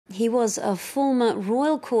He was a former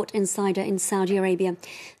royal court insider in Saudi Arabia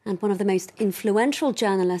and one of the most influential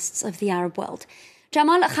journalists of the Arab world.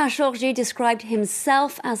 Jamal Khashoggi described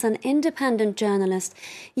himself as an independent journalist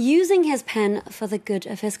using his pen for the good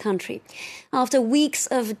of his country. After weeks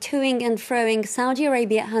of toing and froing, Saudi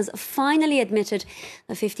Arabia has finally admitted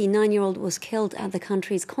the 59-year-old was killed at the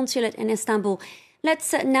country's consulate in Istanbul.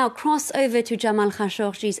 Let's now cross over to Jamal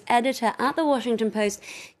Khashoggi's editor at The Washington Post,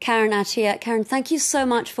 Karen Attiya. Karen, thank you so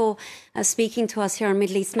much for speaking to us here on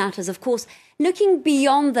Middle East Matters. Of course, looking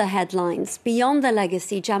beyond the headlines, beyond the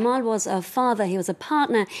legacy, Jamal was a father, he was a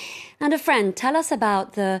partner and a friend. Tell us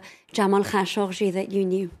about the Jamal Khashoggi that you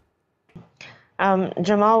knew.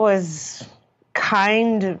 Jamal was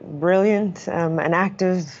kind, brilliant, an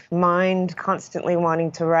active mind, constantly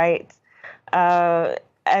wanting to write.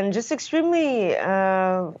 And just extremely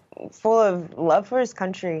full of love for his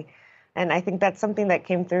country. And I think that's something that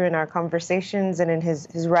came through in our conversations and in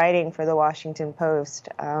his writing for The Washington Post.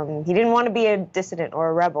 He didn't want to be a dissident or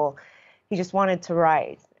a rebel. He just wanted to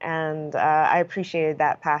write. And I appreciated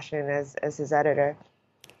that passion as his editor.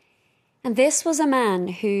 And this was a man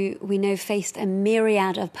who we know faced a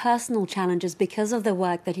myriad of personal challenges because of the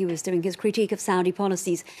work that he was doing, his critique of Saudi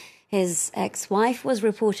policies. His ex-wife was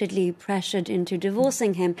reportedly pressured into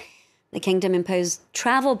divorcing him. The kingdom imposed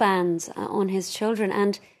travel bans on his children,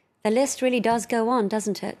 and the list really does go on,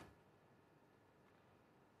 doesn't it?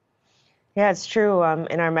 Yeah, it's true.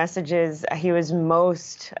 In our messages, he was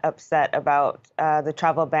most upset about the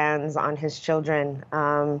travel bans on his children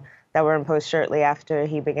that were imposed shortly after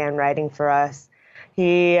he began writing for us.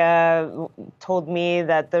 He told me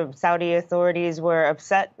that the Saudi authorities were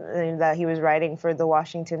upset that he was writing for The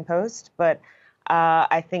Washington Post, but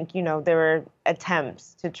I think, there were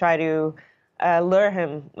attempts to try to lure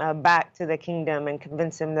him back to the kingdom and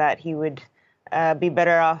convince him that he would be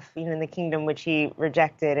better off in the kingdom, which he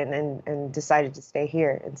rejected and decided to stay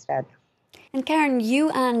here instead. And Karen,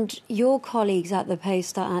 you and your colleagues at the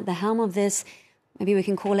Post are at the helm of this, maybe we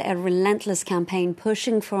can call it a relentless campaign,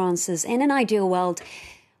 pushing for answers. In an ideal world,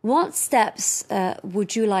 what steps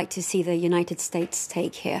would you like to see the United States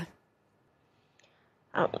take here?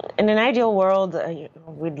 In an ideal world,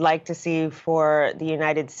 we'd like to see for the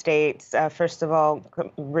United States, first of all,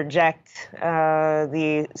 reject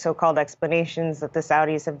the so-called explanations that the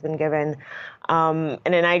Saudis have been given.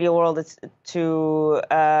 In an ideal world, it's to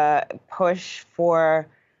push for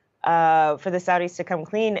the Saudis to come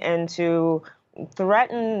clean and to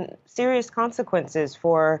threaten serious consequences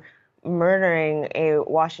for murdering a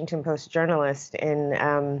Washington Post journalist in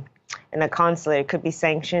a consulate. It could be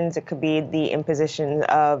sanctions. It could be the imposition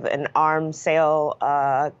of an arms sale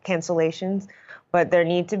cancellations. But there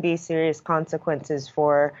need to be serious consequences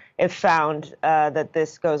for, if found, that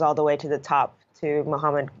this goes all the way to the top, to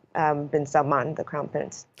Mohammed bin Salman, the Crown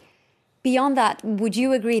Prince. Beyond that, would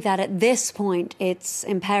you agree that at this point it's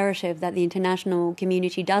imperative that the international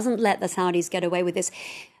community doesn't let the Saudis get away with this,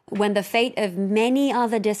 when the fate of many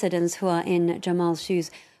other dissidents who are in Jamal's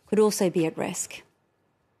shoes could also be at risk?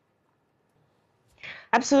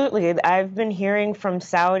 Absolutely. I've been hearing from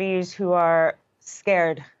Saudis who are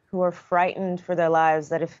scared, who are frightened for their lives,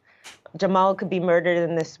 that if Jamal could be murdered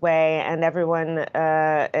in this way and everyone,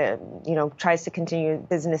 tries to continue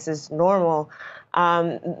business as normal,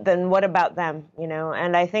 then what about them?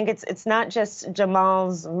 And I think it's not just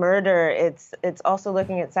Jamal's murder. It's also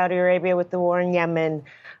looking at Saudi Arabia with the war in Yemen,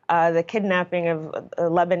 the kidnapping of a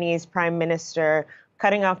Lebanese prime minister,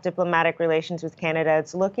 cutting off diplomatic relations with Canada.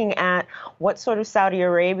 It's looking at what sort of Saudi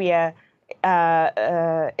Arabia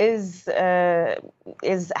is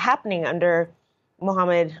happening under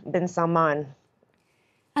Mohammed bin Salman.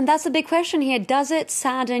 And that's a big question here. Does it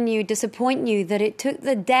sadden you, disappoint you that it took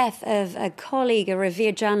the death of a colleague, a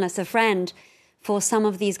revered journalist, a friend, for some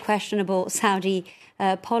of these questionable Saudi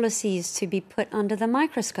policies to be put under the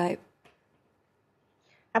microscope?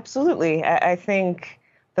 Absolutely. I think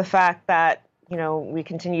the fact that, we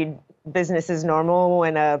continued business as normal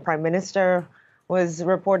when a prime minister was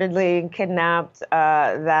reportedly kidnapped,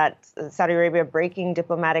 that Saudi Arabia breaking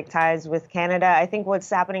diplomatic ties with Canada. I think what's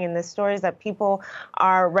happening in this story is that people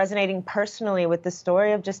are resonating personally with the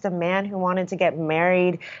story of just a man who wanted to get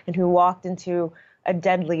married and who walked into a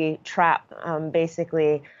deadly trap,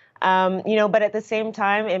 basically. But at the same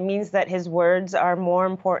time, it means that his words are more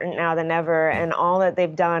important now than ever. And all that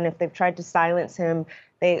they've done, if they've tried to silence him,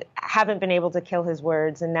 they haven't been able to kill his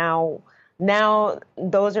words. And now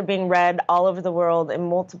those are being read all over the world in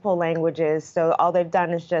multiple languages. So all they've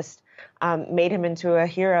done is just made him into a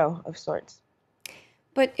hero of sorts.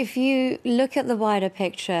 But if you look at the wider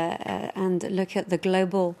picture and look at the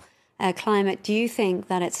global climate, do you think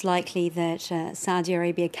that it's likely that Saudi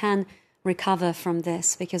Arabia can recover from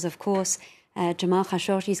this? Because, of course, Jamal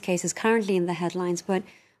Khashoggi's case is currently in the headlines, but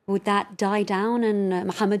would that die down and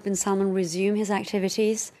Mohammed bin Salman resume his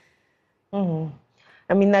activities? Mm-hmm.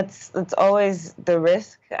 I mean, that's always the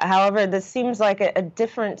risk. However, this seems like a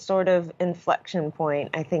different sort of inflection point.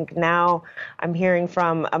 I think now I'm hearing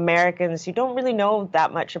from Americans who don't really know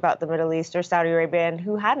that much about the Middle East or Saudi Arabia and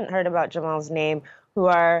who hadn't heard about Jamal's name, who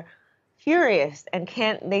are furious and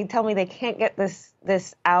they tell me they can't get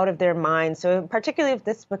this out of their minds. So particularly if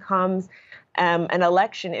this becomes an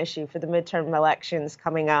election issue for the midterm elections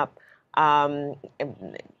coming up,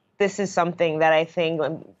 this is something that I think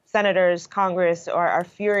senators, Congress are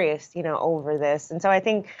furious, over this. And so I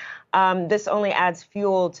think this only adds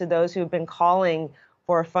fuel to those who've been calling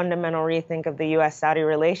for a fundamental rethink of the U.S.-Saudi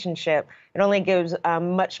relationship. It only gives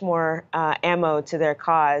much more ammo to their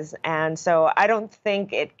cause. And so I don't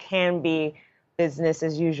think it can be business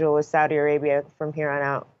as usual with Saudi Arabia from here on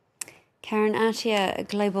out. Karen Attiah,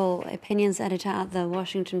 global opinions editor at the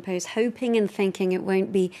Washington Post, hoping and thinking it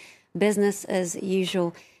won't be business as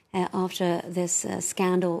usual after this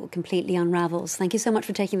scandal completely unravels. Thank you so much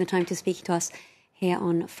for taking the time to speak to us here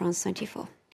on France 24.